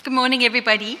Good morning,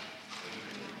 everybody.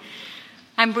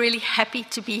 I'm really happy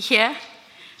to be here,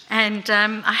 and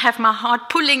I have my heart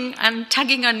pulling and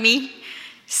tugging on me,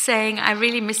 saying I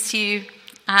really miss you,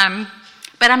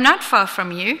 but I'm not far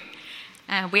from you.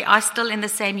 We are still in the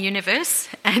same universe,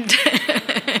 and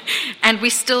and we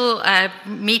still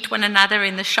meet one another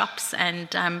in the shops, and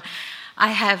I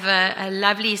have a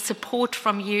lovely support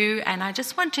from you, and I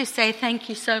just want to say thank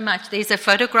you so much. There's a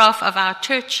photograph of our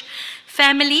church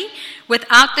family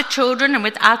without the children and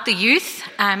without the youth.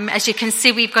 As you can see,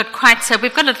 we've got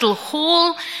a little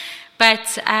hall,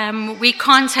 but we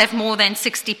can't have more than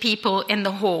 60 people in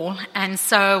the hall. And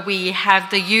so we have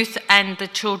the youth and the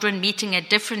children meeting at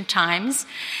different times.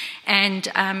 And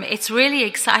it's really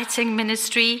exciting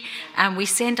ministry. We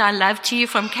send our love to you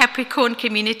from Capricorn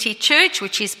Community Church,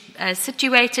 which is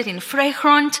situated in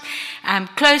Vrygrond,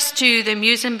 close to the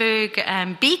Muizenberg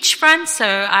beachfront. So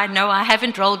I know I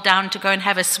haven't rolled down to go and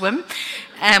have a swim.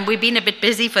 We've been a bit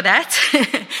busy for that,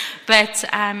 but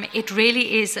it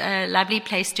really is a lovely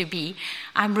place to be.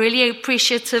 I'm really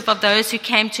appreciative of those who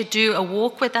came to do a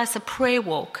walk with us, a prayer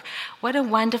walk. What a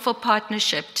wonderful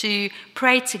partnership to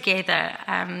pray together.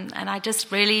 And I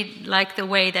just really like the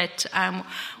way that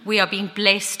we are being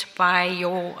blessed by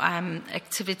your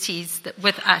activities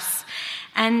with us.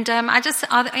 And are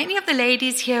there any of the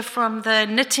ladies here from the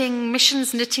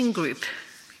missions knitting group?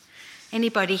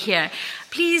 Anybody here?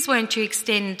 Please won't you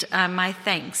extend my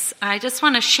thanks. I just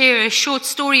want to share a short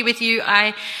story with you.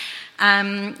 A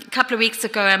couple of weeks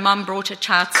ago, a mom brought a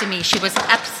child to me. She was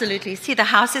absolutely, see, the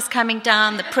house is coming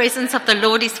down, the presence of the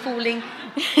Lord is falling.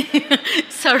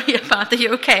 Sorry about that,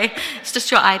 you okay? It's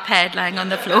just your iPad lying on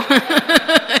the floor.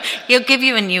 He'll give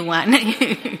you a new one.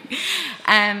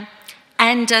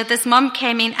 And this mom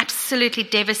came in absolutely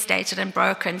devastated and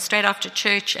broken straight after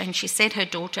church, and she said her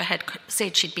daughter had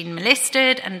said she'd been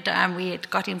molested, and we had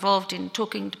got involved in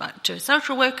talking to a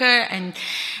social worker and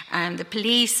the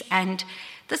police, and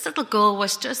this little girl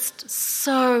was just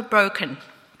so broken.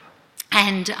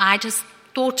 And I just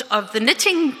thought of the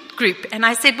knitting group, and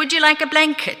I said, would you like a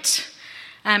blanket?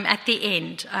 At the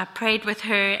end, I prayed with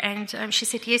her, and she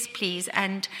said, yes, please.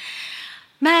 And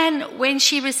man, when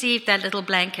she received that little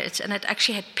blanket, and it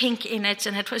actually had pink in it,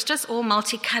 and it was just all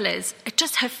multicolors,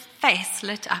 her face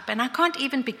lit up. And I can't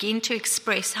even begin to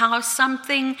express how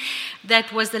something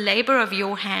that was the labor of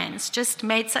your hands just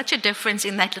made such a difference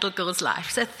in that little girl's life.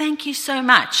 So thank you so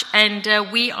much.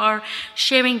 And we are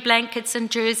sharing blankets and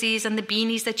jerseys and the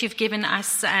beanies that you've given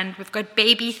us, and we've got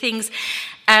baby things.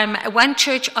 One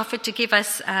church offered to give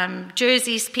us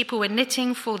jerseys. People were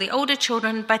knitting for the older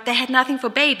children, but they had nothing for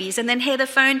babies. And then Heather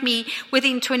phoned me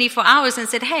within 24 hours and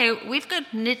said, hey, we've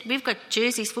got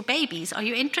jerseys for babies. Are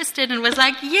you interested? And was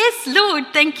like, yes, Lord,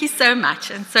 thank you so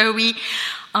much. And so we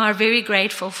are very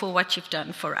grateful for what you've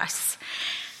done for us.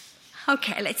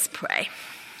 Okay, let's pray.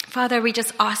 Father, we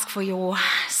just ask for your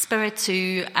Spirit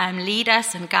to lead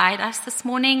us and guide us this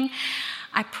morning.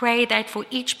 I pray that for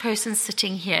each person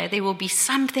sitting here, there will be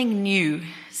something new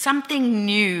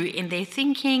in their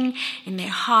thinking, in their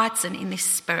hearts, and in their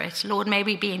spirit. Lord, may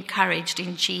we be encouraged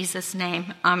in Jesus'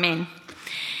 name. Amen.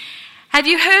 Have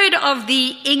you heard of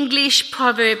the English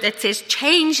proverb that says,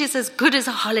 change is as good as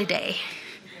a holiday?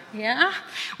 Yeah?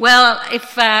 Well,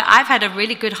 if I've had a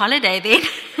really good holiday then,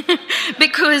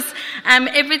 because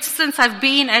ever since I've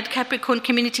been at Capricorn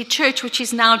Community Church, which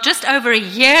is now just over a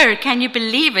year, can you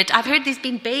believe it? I've heard there's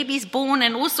been babies born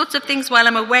and all sorts of things while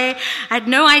I'm away. I had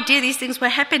no idea these things were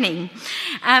happening.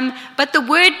 But the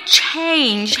word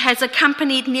change has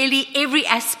accompanied nearly every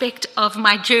aspect of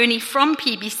my journey from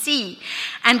PBC.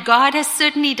 And God has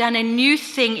certainly done a new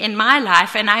thing in my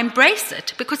life, and I embrace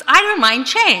it because I don't mind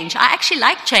change. I actually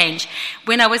like change.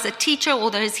 When I was a teacher all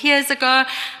those years ago,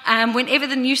 whenever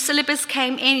the new syllabus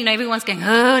came in, everyone's going,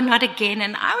 oh, not again.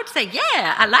 And I would say,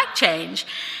 yeah, I like change.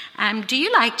 Do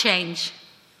you like change?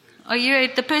 Are you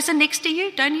the person next to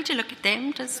you? Don't need to look at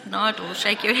them. Just nod or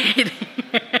shake your head.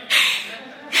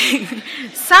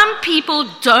 Some people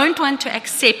don't want to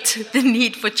accept the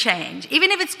need for change,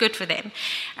 even if it's good for them.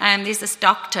 There's this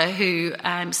doctor who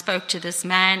spoke to this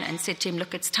man and said to him,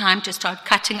 look, it's time to start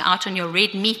cutting out on your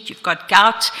red meat. You've got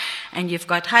gout and you've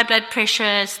got high blood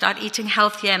pressure. Start eating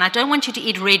healthier, and I don't want you to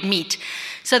eat red meat.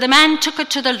 So the man took it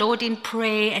to the Lord in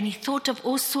prayer, and he thought of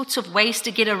all sorts of ways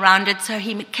to get around it. So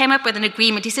he came up with an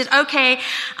agreement. He said, okay,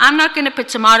 I'm not going to put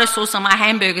tomato sauce on my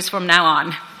hamburgers from now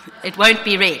on. It won't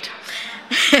be red.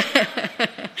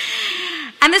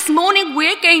 And this morning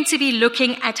we're going to be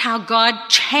looking at how God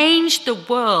changed the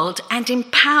world and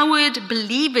empowered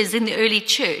believers in the early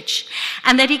church,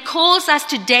 and that he calls us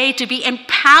today to be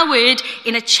empowered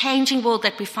in a changing world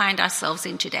that we find ourselves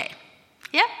in today.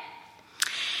 Yeah?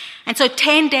 And so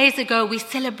 10 days ago, we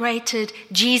celebrated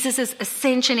Jesus'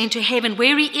 ascension into heaven,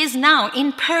 where he is now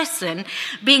in person,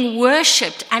 being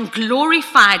worshipped and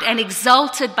glorified and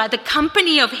exalted by the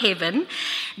company of heaven.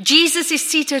 Jesus is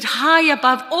seated high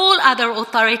above all other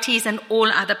authorities and all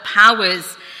other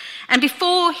powers. And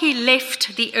before he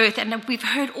left the earth, and we've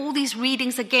heard all these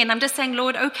readings again, I'm just saying,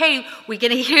 Lord, okay, we're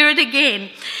going to hear it again,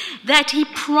 that he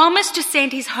promised to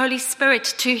send his Holy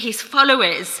Spirit to his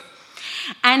followers.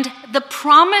 And the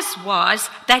promise was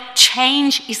that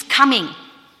change is coming.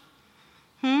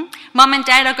 Mom and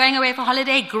dad are going away for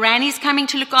holiday. Granny's coming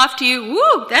to look after you.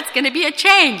 Woo, that's going to be a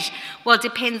change. Well, it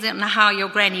depends on how your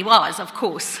granny was, of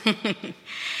course.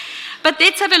 But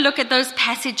let's have a look at those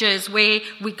passages where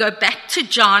we go back to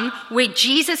John, where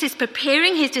Jesus is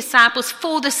preparing his disciples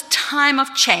for this time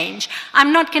of change.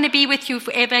 I'm not going to be with you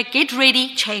forever. Get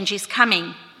ready. Change is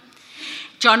coming.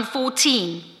 John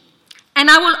 14. And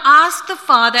I will ask the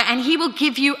Father, and he will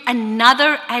give you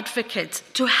another advocate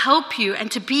to help you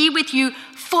and to be with you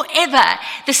forever,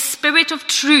 the Spirit of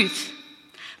truth.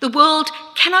 The world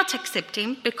cannot accept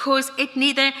him because it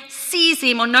neither sees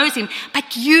him or knows him,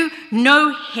 but you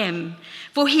know him,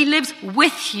 for he lives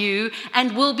with you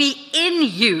and will be in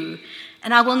you.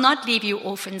 And I will not leave you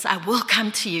orphans, I will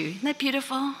come to you. Isn't that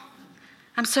beautiful?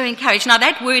 I'm so encouraged. Now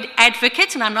that word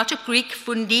advocate, and I'm not a Greek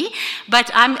fundi,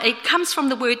 but it comes from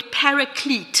the word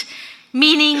paraclete,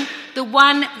 meaning the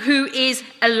one who is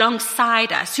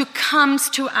alongside us, who comes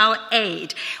to our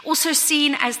aid, also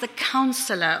seen as the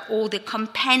counselor or the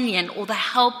companion or the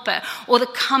helper or the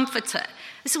comforter.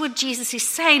 This is what Jesus is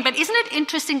saying. But isn't it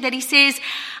interesting that he says,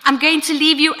 I'm going to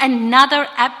leave you another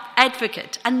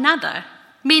advocate, another,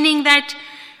 meaning that,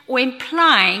 or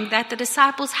implying that the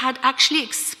disciples had actually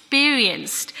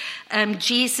experienced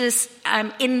Jesus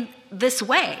in this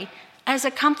way, as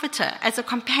a comforter, as a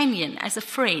companion, as a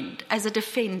friend, as a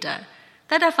defender.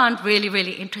 That I found really,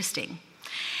 really interesting.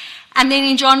 And then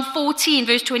in John 14,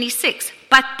 verse 26,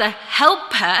 but the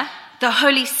Helper, the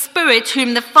Holy Spirit,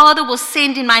 whom the Father will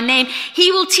send in my name,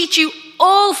 he will teach you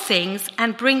all things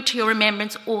and bring to your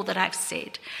remembrance all that I've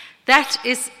said. That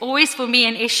is always for me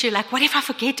an issue, like, what if I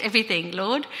forget everything,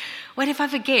 Lord? What if I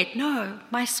forget? No,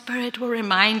 my Spirit will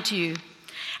remind you.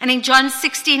 And in John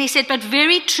 16, he said, but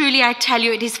very truly I tell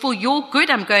you, it is for your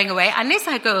good I'm going away. Unless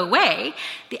I go away,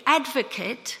 the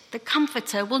advocate, the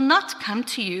comforter, will not come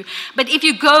to you. But if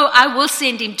you go, I will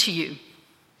send him to you.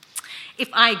 If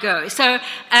I go. So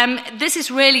this is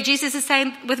really, Jesus is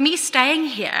saying, with me staying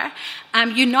here,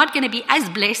 you're not going to be as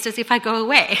blessed as if I go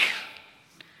away.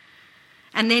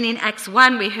 And then in Acts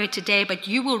 1, we heard today, but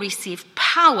you will receive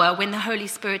power when the Holy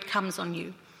Spirit comes on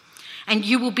you. And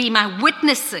you will be my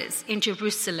witnesses in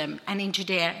Jerusalem and in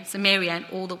Judea, Samaria, and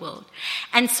all the world.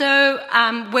 And so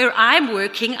where I'm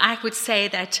working, I would say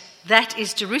that that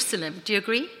is Jerusalem. Do you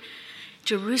agree?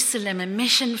 Jerusalem, a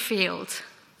mission field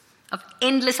of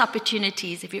endless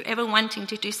opportunities. If you're ever wanting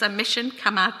to do some mission,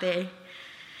 come out there.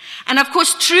 And of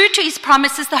course, true to his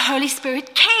promises, the Holy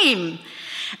Spirit came.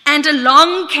 And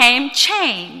along came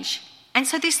change. And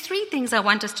so there's three things I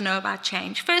want us to know about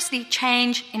change. Firstly,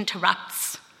 change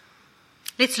interrupts.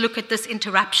 Let's look at this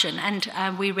interruption,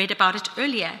 and we read about it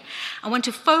earlier. I want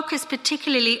to focus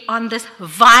particularly on this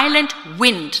violent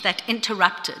wind that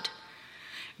interrupted.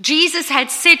 Jesus had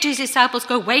said to his disciples,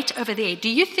 go wait over there. Do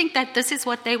you think that this is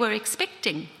what they were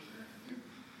expecting?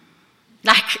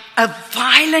 Like a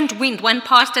violent wind. One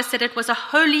pastor said it was a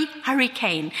holy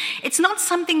hurricane. It's not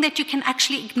something that you can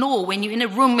actually ignore when you're in a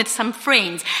room with some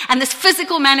friends and this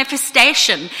physical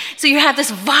manifestation. So you have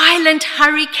this violent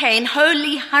hurricane,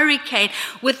 holy hurricane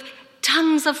with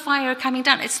tongues of fire coming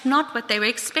down. It's not what they were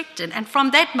expecting. And from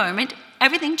that moment,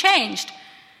 everything changed.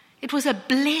 It was a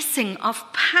blessing of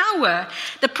power.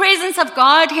 The presence of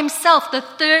God himself, the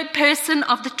third person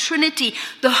of the Trinity,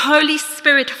 the Holy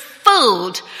Spirit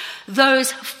filled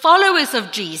those followers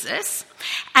of Jesus,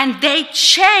 and they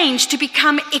changed to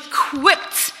become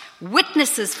equipped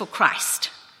witnesses for Christ.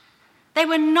 They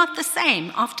were not the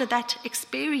same after that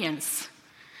experience.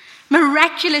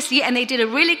 Miraculously, and they did a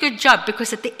really good job,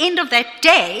 because at the end of that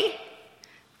day,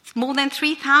 more than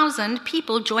 3,000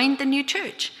 people joined the new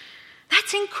church.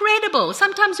 That's incredible.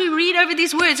 Sometimes we read over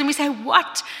these words and we say,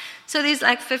 what? So there's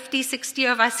like 50, 60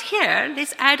 of us here.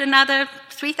 Let's add another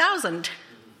 3,000.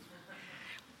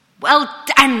 Well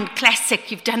done,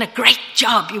 Classic. You've done a great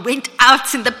job. You went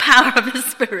out in the power of the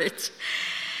Spirit.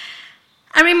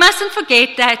 And we mustn't forget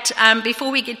that before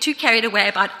we get too carried away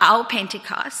about our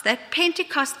Pentecost, that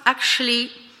Pentecost actually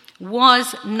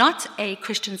was not a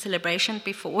Christian celebration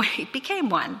before it became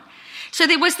one. So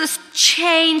there was this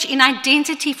change in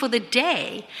identity for the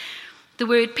day. The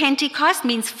word Pentecost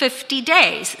means 50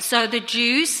 days. So the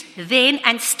Jews then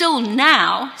and still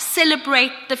now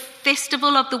celebrate the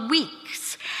festival of the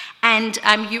weeks. And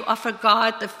you offer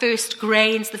God the first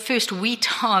grains, the first wheat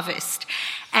harvest.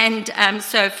 And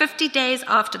so 50 days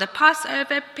after the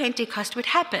Passover, Pentecost would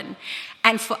happen.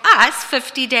 And for us,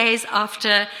 50 days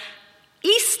after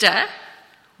Easter,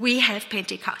 we have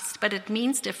Pentecost. But it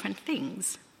means different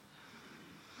things.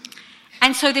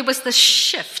 And so there was this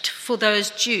shift for those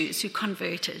Jews who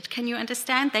converted. Can you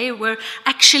understand? They were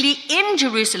actually in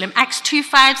Jerusalem. Acts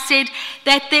 2:5 said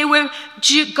that there were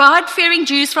God-fearing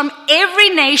Jews from every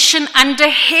nation under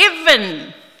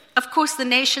heaven. Of course, the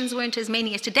nations weren't as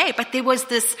many as today, but there was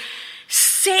this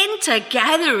center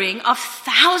gathering of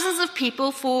thousands of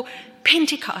people for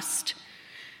Pentecost.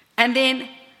 And then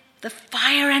the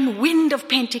fire and wind of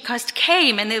Pentecost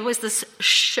came, and there was this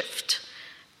shift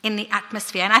in the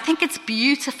atmosphere. And I think it's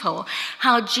beautiful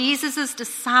how Jesus'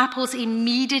 disciples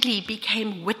immediately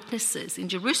became witnesses in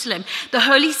Jerusalem. The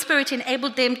Holy Spirit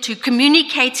enabled them to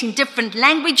communicate in different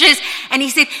languages. And he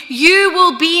said, you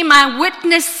will be my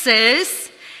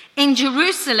witnesses in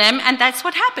Jerusalem. And that's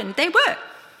what happened. They were.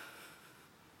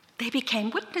 They became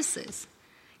witnesses.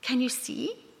 Can you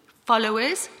see?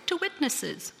 Followers to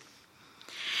witnesses.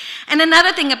 And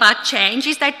another thing about change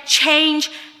is that change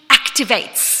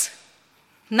activates.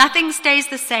 Nothing stays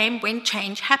the same when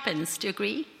change happens. Do you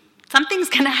agree? Something's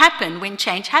going to happen when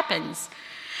change happens.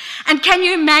 And can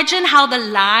you imagine how the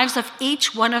lives of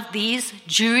each one of these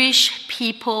Jewish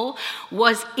people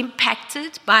was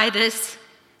impacted by this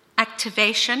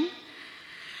activation?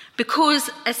 Because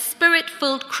a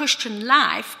spirit-filled Christian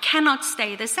life cannot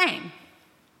stay the same.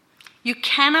 You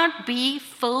cannot be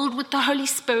filled with the Holy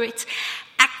Spirit,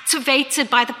 activated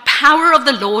by the power of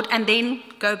the Lord, and then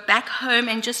go back home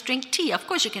and just drink tea. Of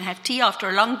course, you can have tea after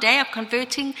a long day of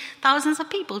converting thousands of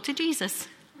people to Jesus.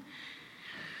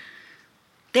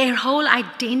 Their whole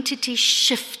identity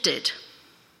shifted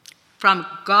from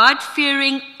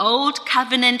God-fearing, old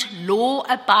covenant,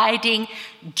 law-abiding,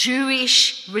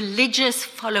 Jewish religious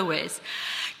followers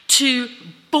to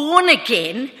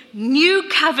born-again, new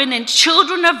covenant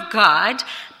children of God,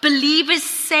 believers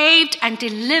saved and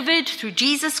delivered through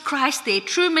Jesus Christ, their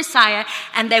true Messiah,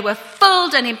 and they were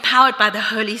filled and empowered by the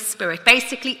Holy Spirit.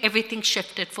 Basically, everything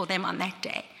shifted for them on that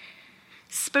day.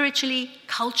 Spiritually,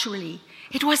 culturally,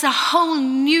 it was a whole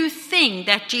new thing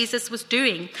that Jesus was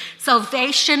doing.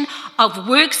 Salvation of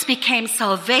works became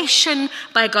salvation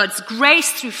by God's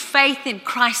grace through faith in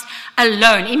Christ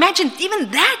alone. Imagine, even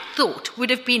that thought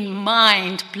would have been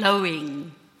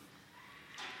mind-blowing.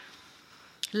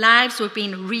 Lives were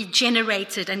being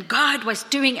regenerated, and God was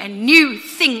doing a new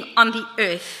thing on the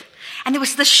earth. And there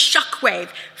was this shockwave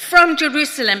from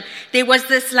Jerusalem. There was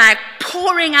this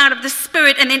pouring out of the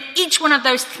Spirit, and then each one of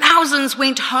those thousands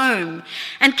went home.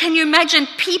 And can you imagine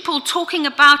people talking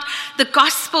about the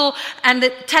gospel and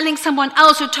telling someone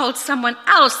else who told someone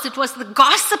else? It was the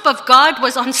gossip of God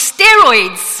was on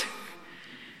steroids.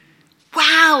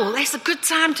 Wow, that's a good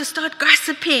time to start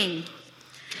gossiping.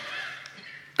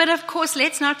 But of course,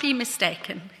 let's not be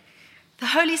mistaken. The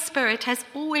Holy Spirit has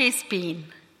always been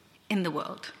in the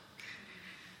world.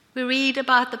 We read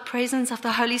about the presence of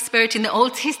the Holy Spirit in the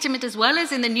Old Testament as well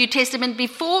as in the New Testament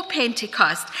before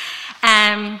Pentecost.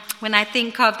 When I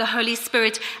think of the Holy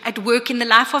Spirit at work in the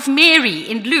life of Mary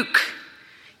in Luke,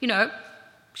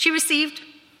 she received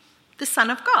the Son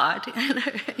of God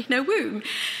in her womb.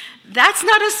 That's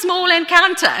not a small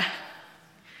encounter.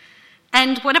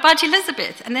 And what about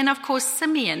Elizabeth? And then, of course,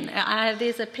 Simeon.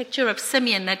 There's a picture of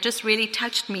Simeon that just really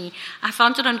touched me. I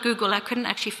found it on Google. I couldn't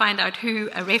actually find out who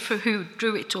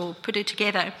drew it or put it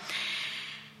together.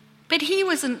 But he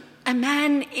was a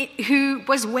man who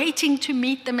was waiting to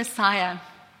meet the Messiah.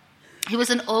 He was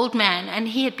an old man, and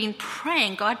he had been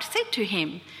praying. God said to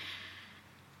him,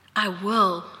 I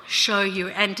will show you.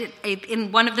 And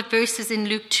in one of the verses in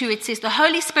Luke 2, it says, the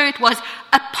Holy Spirit was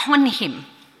upon him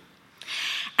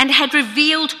and had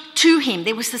revealed to him,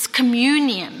 there was this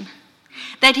communion,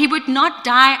 that he would not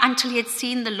die until he had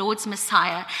seen the Lord's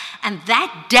Messiah. And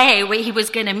that day where he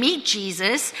was going to meet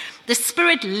Jesus, the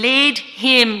Spirit led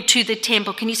him to the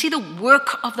temple. Can you see the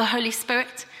work of the Holy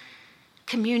Spirit?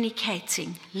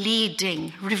 Communicating,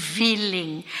 leading,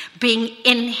 revealing, being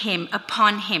in him,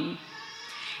 upon him.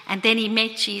 And then he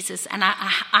met Jesus, and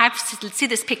I've seen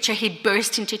this picture, he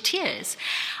burst into tears.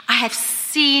 I have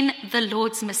seen the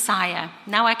Lord's Messiah.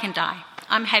 Now I can die.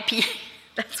 I'm happy.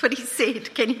 That's what he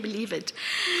said. Can you believe it?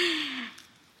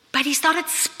 But But he started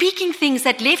speaking things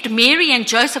that left Mary and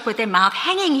Joseph with their mouth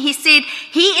hanging. He said,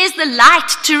 he is the light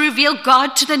to reveal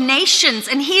God to the nations,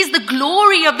 and he is the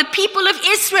glory of the people of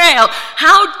Israel.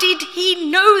 How did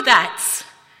he know that?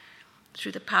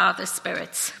 Through the power of the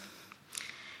Spirit.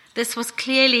 This was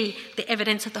clearly the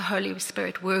evidence of the Holy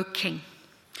Spirit working.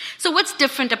 So what's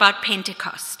different about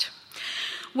Pentecost?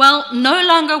 Well, no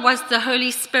longer was the Holy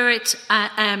Spirit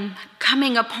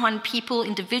coming upon people,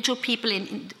 individual people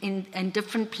in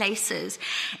different places.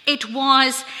 It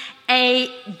was a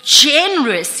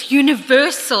generous,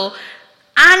 universal,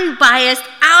 unbiased,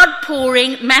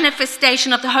 outpouring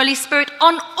manifestation of the Holy Spirit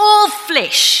on all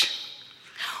flesh.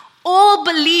 All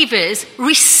believers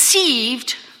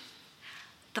received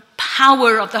the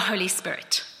power of the Holy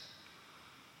Spirit.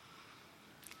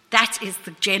 That is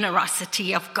the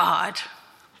generosity of God,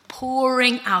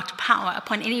 pouring out power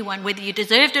upon anyone, whether you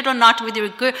deserved it or not,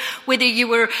 whether you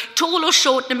were tall or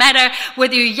short, no matter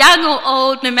whether you're young or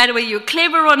old, no matter whether you're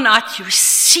clever or not, you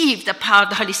received the power of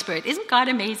the Holy Spirit. Isn't God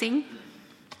amazing?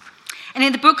 And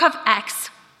in the book of Acts,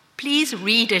 please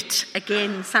read it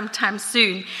again sometime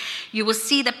soon. You will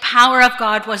see the power of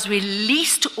God was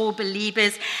released to all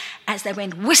believers as they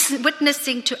went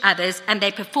witnessing to others, and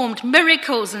they performed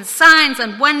miracles and signs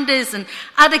and wonders and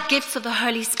other gifts of the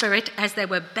Holy Spirit as they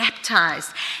were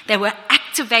baptized. They were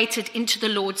activated into the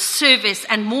Lord's service,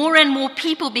 and more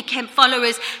people became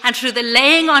followers, and through the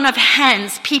laying on of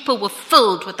hands, people were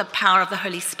filled with the power of the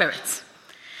Holy Spirit.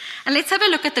 And let's have a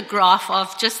look at the graph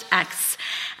of just Acts.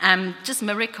 Just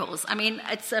miracles. I mean,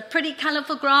 it's a pretty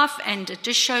colorful graph, and it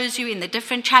just shows you in the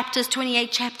different chapters,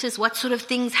 28 chapters, what sort of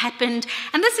things happened.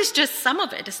 And this is just some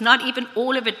of it. It's not even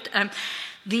all of it.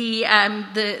 The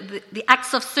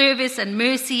acts of service and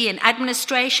mercy and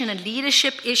administration and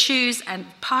leadership issues and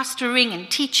pastoring and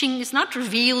teaching is not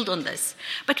revealed on this.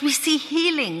 But we see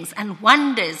healings and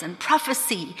wonders and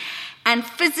prophecy and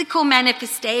physical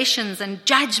manifestations and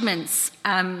judgments.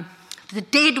 The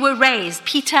dead were raised.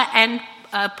 Peter and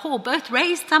Paul both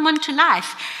raised someone to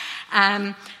life.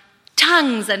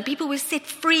 Tongues, and people were set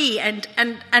free, and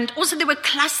also there were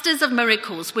clusters of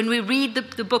miracles. When we read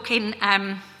the book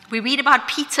we read about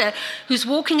Peter who's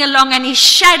walking along and his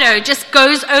shadow just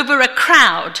goes over a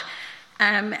crowd,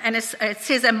 and it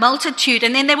says a multitude,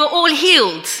 and then they were all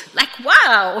healed. Like,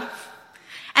 wow.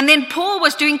 And then Paul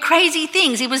was doing crazy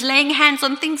things. He was laying hands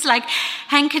on things like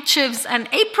handkerchiefs and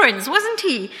aprons, wasn't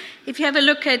he? If you have a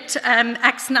look at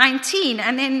Acts 19,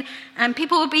 and then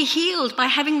people will be healed by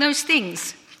having those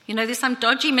things. You know, there's some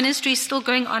dodgy ministry still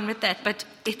going on with that, but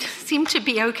it seemed to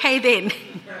be okay then.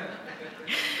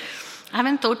 I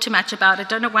haven't thought too much about it.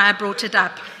 Don't know why I brought it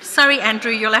up. Sorry,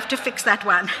 Andrew, you'll have to fix that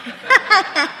one.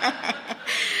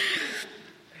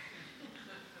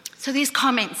 So these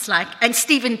comments like, and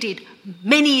Stephen did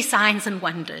many signs and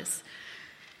wonders.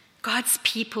 God's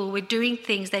people were doing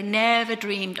things they never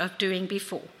dreamed of doing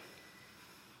before.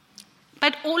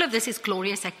 But all of this is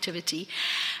glorious activity,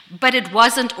 but it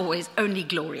wasn't always only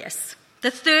glorious.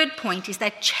 The third point is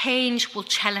that change will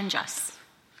challenge us.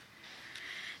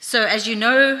 So as you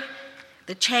know,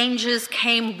 the changes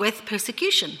came with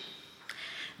persecution.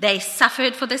 They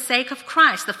suffered for the sake of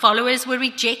Christ. The followers were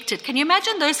rejected. Can you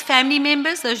imagine those family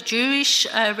members, those Jewish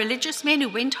religious men who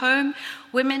went home,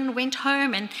 women went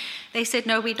home, and they said,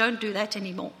 no, we don't do that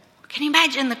anymore. Can you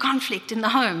imagine the conflict in the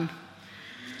home?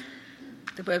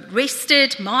 They were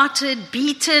arrested, martyred,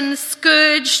 beaten,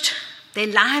 scourged. Their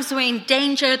lives were in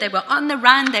danger. They were on the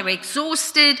run. They were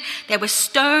exhausted. They were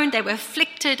stoned. They were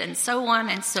afflicted, and so on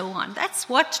and so on. That's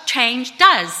what change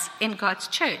does in God's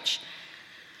church.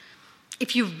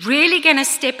 If you're really going to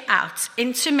step out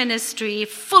into ministry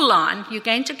full on, you're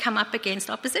going to come up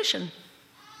against opposition.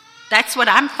 That's what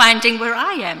I'm finding where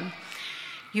I am.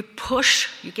 You push,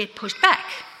 you get pushed back.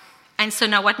 And so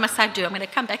now what must I do? I'm going to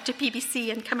come back to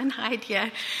PBC and come and hide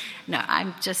here. No,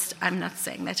 I'm not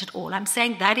saying that at all. I'm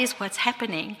saying that is what's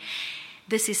happening.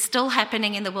 This is still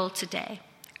happening in the world today.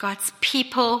 God's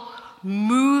people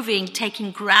moving, taking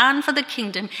ground for the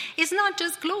kingdom is not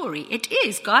just glory. It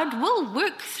is. God will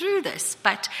work through this,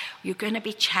 but you're going to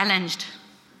be challenged.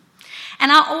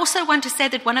 And I also want to say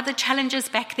that one of the challenges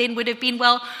back then would have been,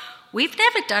 well, we've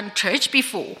never done church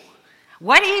before.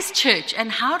 What is church,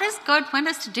 and how does God want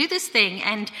us to do this thing?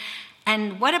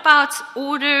 And what about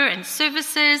order and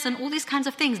services and all these kinds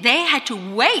of things? They had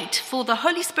to wait for the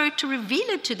Holy Spirit to reveal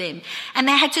it to them. And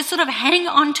they had to sort of hang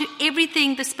on to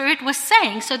everything the Spirit was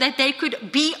saying so that they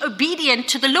could be obedient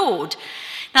to the Lord.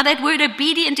 Now that word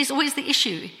obedient is always the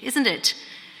issue, isn't it?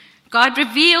 God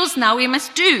reveals, now we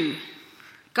must do.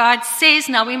 God says,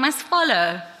 now we must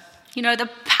follow. You know, the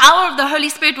power of the Holy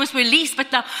Spirit was released,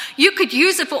 but now you could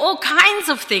use it for all kinds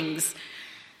of things.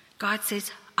 God says,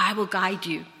 I will guide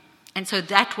you. And so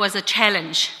that was a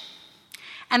challenge.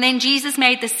 And then Jesus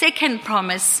made the second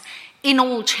promise in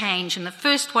all change. And the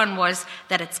first one was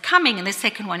that it's coming. And the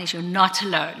second one is you're not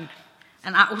alone.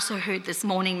 And I also heard this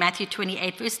morning, Matthew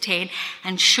 28, verse 10,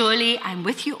 and surely I'm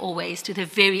with you always to the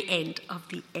very end of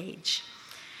the age.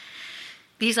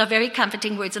 These are very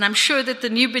comforting words, and I'm sure that the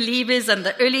new believers and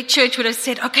the early church would have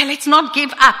said, okay, let's not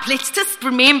give up. Let's just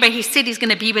remember he said he's going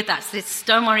to be with us.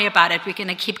 Don't worry about it. We're going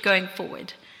to keep going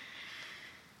forward.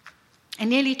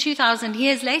 And nearly 2,000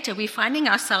 years later, we're finding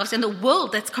ourselves in a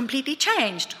world that's completely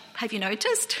changed. Have you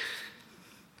noticed?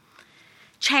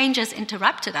 Change has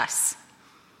interrupted us.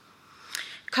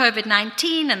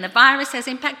 COVID-19 and the virus has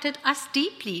impacted us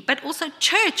deeply, but also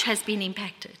church has been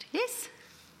impacted, yes?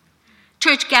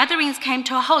 Church gatherings came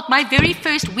to a halt. My very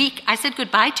first week, I said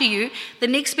goodbye to you. The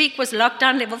next week was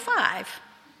lockdown level 5.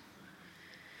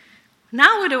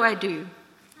 Now what do?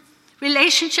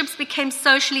 Relationships became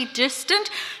socially distant.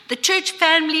 The church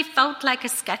family felt like a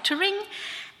scattering.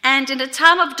 And in a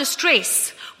time of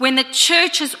distress, when the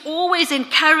church has always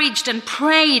encouraged and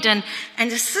prayed and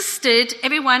assisted,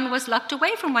 everyone was locked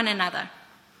away from one another.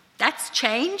 That's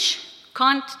change.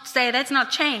 Can't say that's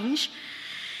not change.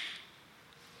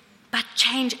 But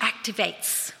change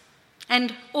activates.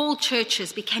 And all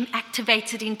churches became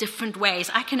activated in different ways.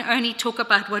 I can only talk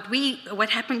about what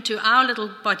happened to our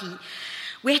little body.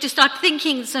 We had to start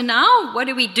thinking, so now what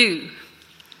do?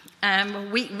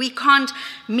 We can't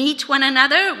meet one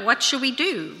another. What should we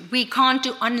do? We can't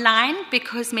do online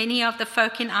because many of the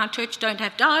folk in our church don't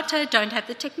have data, don't have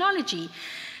the technology.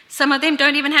 Some of them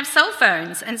don't even have cell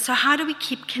phones. And so how do we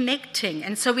keep connecting?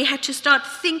 And so we had to start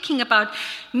thinking about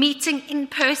meeting in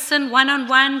person,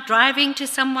 one-on-one, driving to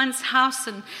someone's house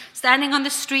and standing on the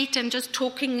street and just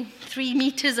talking 3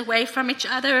 meters away from each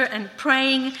other and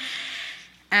praying.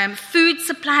 Food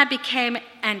supply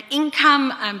and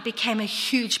income became a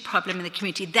huge problem in the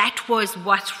community. That was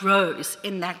what rose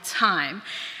in that time.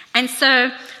 And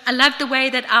so I love the way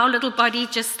that our little body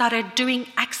just started doing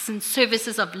acts and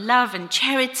services of love and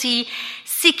charity,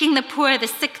 seeking the poor, the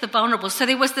sick, the vulnerable. So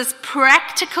there was this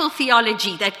practical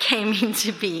theology that came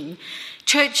into being.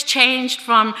 Church changed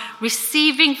from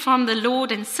receiving from the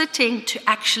Lord and sitting to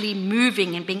actually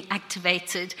moving and being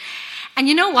activated. And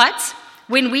you know what?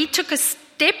 When we took a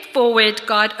step forward,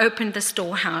 God opened the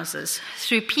storehouses.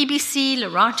 Through PBC,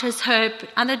 Lorata's Hope,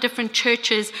 other different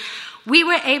churches, we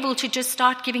were able to just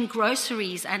start giving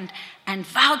groceries and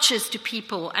vouchers to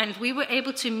people, and we were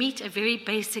able to meet a very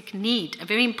basic need, a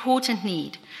very important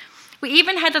need. We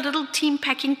even had a little team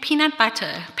packing peanut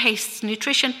butter paste,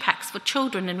 nutrition packs for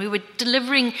children, and we were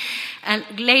delivering,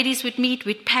 ladies would meet,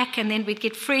 we'd pack, and then we'd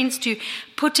get friends to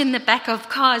put in the back of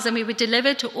cars, and we would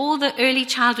deliver to all the early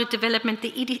childhood development,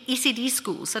 the ECD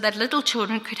schools, so that little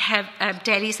children could have a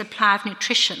daily supply of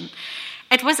nutrition.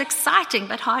 It was exciting,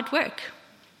 but hard work.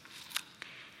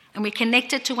 And we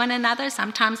connected to one another.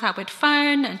 Sometimes I would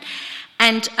phone,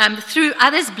 and through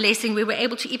others' blessing, we were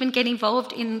able to even get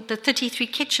involved in the 33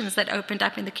 kitchens that opened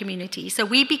up in the community. So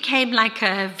we became like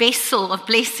a vessel of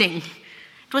blessing.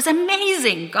 It was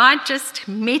amazing. God just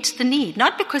met the need,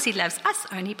 not because he loves us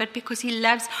only, but because he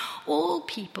loves all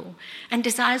people and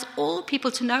desires all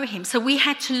people to know him. So we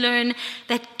had to learn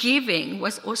that giving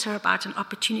was also about an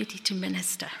opportunity to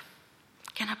minister.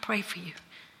 Can I pray for you?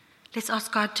 Let's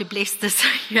ask God to bless this so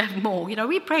you have more. You know,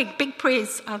 we pray big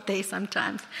prayers out there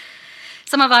sometimes.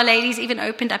 Some of our ladies even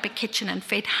opened up a kitchen and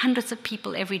fed hundreds of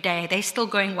people every day. They're still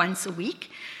going once a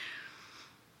week.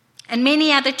 And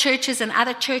many other churches and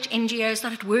other church NGOs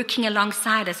started working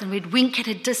alongside us, and we'd wink at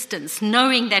a distance,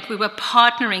 knowing that we were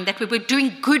partnering, that we were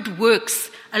doing good works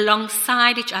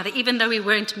alongside each other. Even though we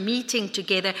weren't meeting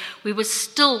together, we were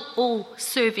still all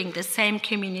serving the same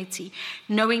community,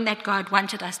 knowing that God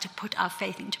wanted us to put our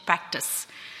faith into practice.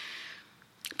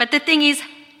 But the thing is,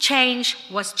 change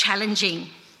was challenging.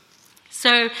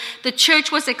 So the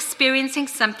church was experiencing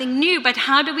something new, but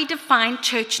how do we define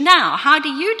church now? How do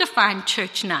you define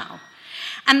church now?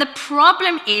 And the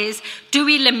problem is, do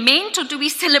we lament or do we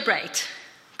celebrate?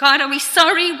 God, are we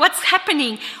sorry? What's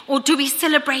happening? Or do we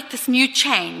celebrate this new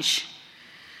change?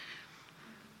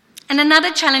 And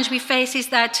another challenge we face is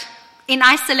that in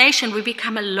isolation, we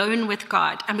become alone with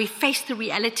God, and we face the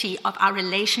reality of our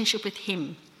relationship with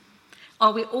him.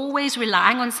 Are we always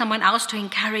relying on someone else to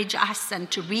encourage us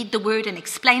and to read the word and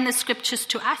explain the scriptures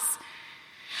to us?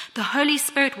 The Holy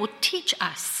Spirit will teach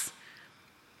us.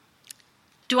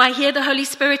 Do I hear the Holy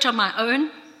Spirit on my own?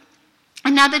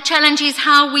 Another challenge is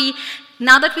how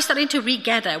now that we're starting to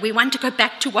regather, we want to go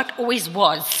back to what always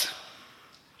was.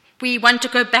 We want to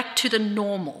go back to the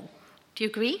normal. Do you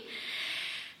agree?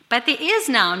 But there is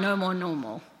now no more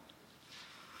normal.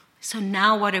 So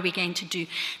now what are we going to do?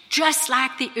 Just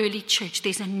like the early church,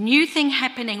 there's a new thing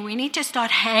happening. We need to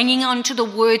start hanging on to the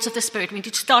words of the Spirit. We need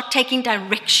to start taking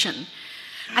direction.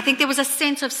 I think there was a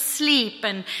sense of sleep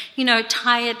and,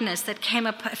 tiredness that came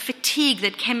up, fatigue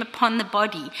that came upon the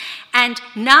body. And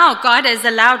now God has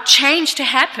allowed change to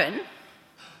happen.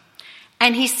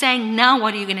 And he's saying, now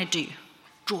what are you going to do?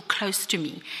 Draw close to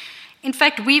me. In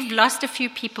fact, we've lost a few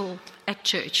people at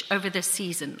church over this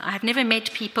season. I have never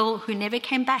met people who never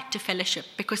came back to fellowship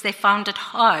because they found it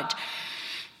hard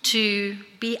to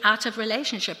be out of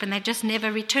relationship and they just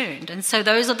never returned. And so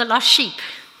those are the lost sheep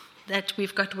that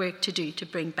we've got work to do to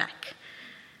bring back.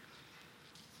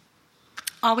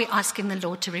 Are we asking the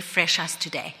Lord to refresh us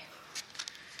today?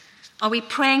 Are we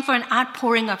praying for an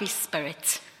outpouring of his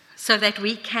Spirit so that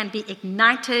we can be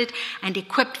ignited and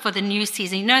equipped for the new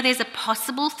season? There's a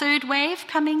possible third wave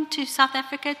coming to South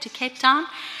Africa, to Cape Town.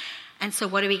 And so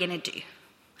what are we going to do?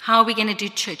 How are we going to do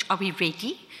church? Are we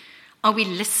ready? Are we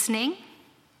listening?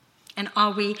 And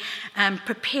are we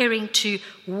preparing to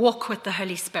walk with the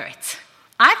Holy Spirit?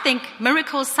 I think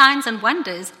miracles, signs, and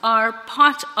wonders are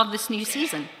part of this new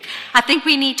season. I think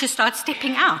we need to start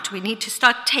stepping out. We need to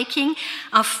start taking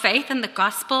our faith in the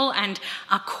gospel and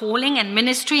our calling and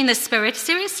ministry in the Spirit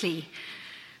seriously.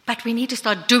 But we need to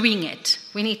start doing it.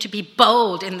 We need to be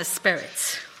bold in the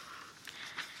Spirit.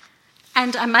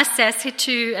 And I must say, I said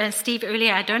to Steve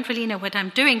earlier, I don't really know what I'm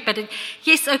doing. But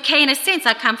yes, okay, in a sense,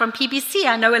 I come from PBC.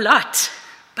 I know a lot.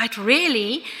 But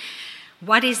really,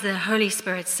 what is the Holy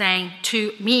Spirit saying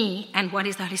to me, and what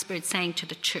is the Holy Spirit saying to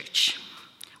the church?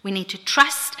 We need to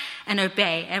trust and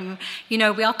obey. And, we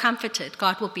are comforted.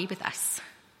 God will be with us.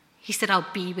 He said, I'll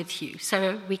be with you.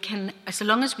 So we can, so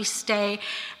long as we stay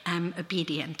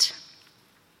obedient.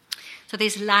 So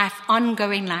there's life,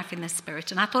 ongoing life in the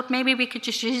Spirit. And I thought maybe we could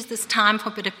just use this time for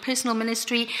a bit of personal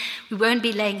ministry. We won't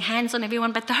be laying hands on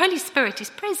everyone, but the Holy Spirit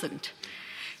is present.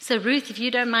 So Ruth, if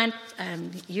you don't mind,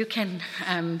 you can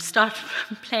start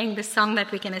playing the song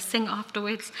that we're going to sing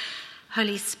afterwards.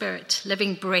 Holy Spirit,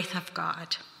 living breath of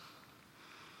God.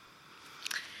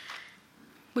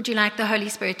 Would you like the Holy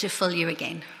Spirit to fill you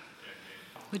again?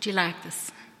 Would you like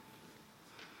this?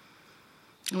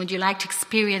 And would you like to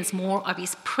experience more of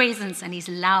his presence and his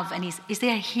love? And is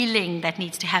there a healing that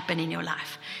needs to happen in your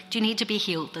life? Do you need to be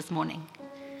healed this morning?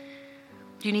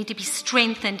 Do you need to be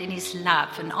strengthened in his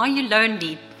love? And are you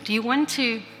lonely? Do you want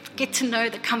to get to know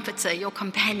the Comforter, your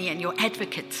companion, your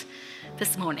advocate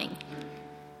this morning?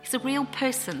 He's a real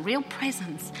person, real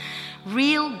presence,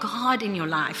 real God in your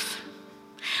life.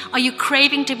 Are you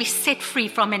craving to be set free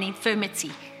from an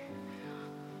infirmity?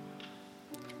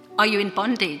 Are you in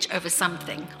bondage over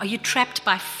something? Are you trapped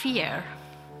by fear?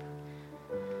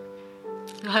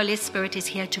 The Holy Spirit is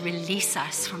here to release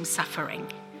us from suffering.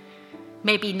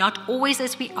 Maybe not always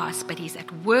as we ask, but he's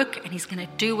at work and he's going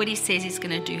to do what he says he's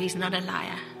going to do. He's not a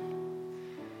liar.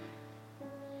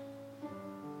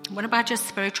 What about your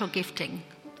spiritual gifting?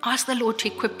 Ask the Lord to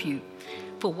equip you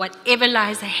for whatever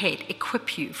lies ahead.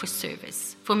 Equip you for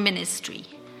service, for ministry.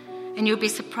 And you'll be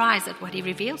surprised at what he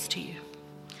reveals to you.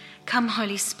 Come,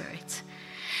 Holy Spirit.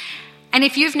 And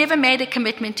if you've never made a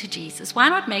commitment to Jesus, why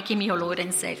not make him your Lord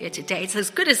and Savior today? It's as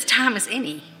good a time as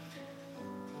any.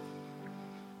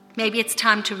 Maybe it's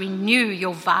time to renew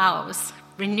your vows,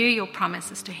 renew your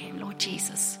promises to him. Lord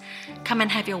Jesus, come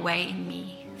and have your way in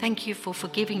me. Thank you for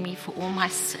forgiving me for all my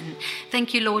sin.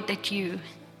 Thank you, Lord, that you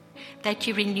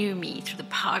renew me through the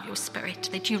power of your Spirit,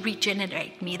 that you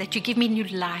regenerate me, that you give me new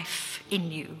life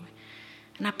in you.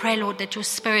 And I pray, Lord, that your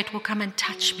Spirit will come and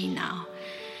touch me now.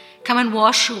 Come and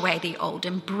wash away the old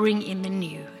and bring in the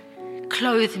new.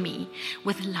 Clothe me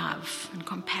with love and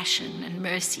compassion and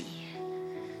mercy,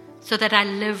 so that I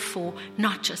live for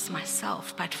not just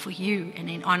myself, but for you and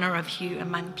in honor of you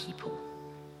among people.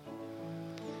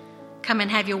 Come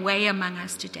and have your way among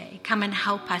us today. Come and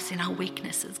help us in our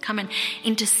weaknesses. Come and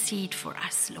intercede for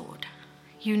us, Lord.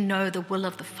 You know the will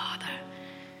of the Father.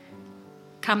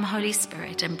 Come, Holy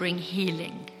Spirit, and bring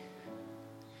healing.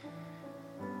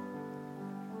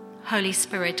 Holy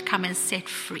Spirit, come and set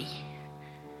free.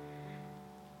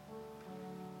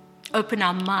 Open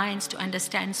our minds to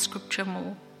understand Scripture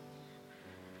more.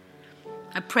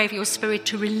 I pray for your Spirit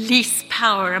to release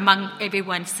power among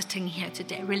everyone sitting here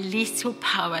today. Release your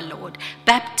power, Lord.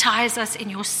 Baptize us in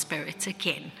your Spirit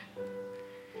again.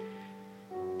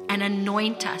 And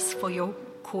anoint us for your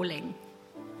calling.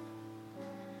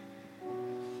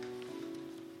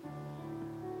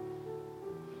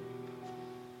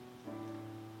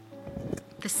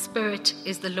 The Spirit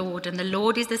is the Lord, and the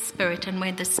Lord is the Spirit, and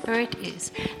where the Spirit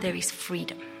is, there is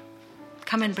freedom.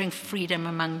 Come and bring freedom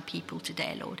among people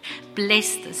today, Lord.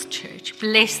 Bless this church.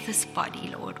 Bless this body,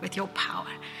 Lord, with your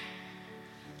power.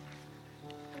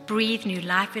 Breathe new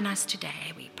life in us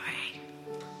today, we pray.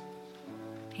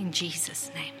 In Jesus'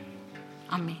 name.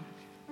 Amen.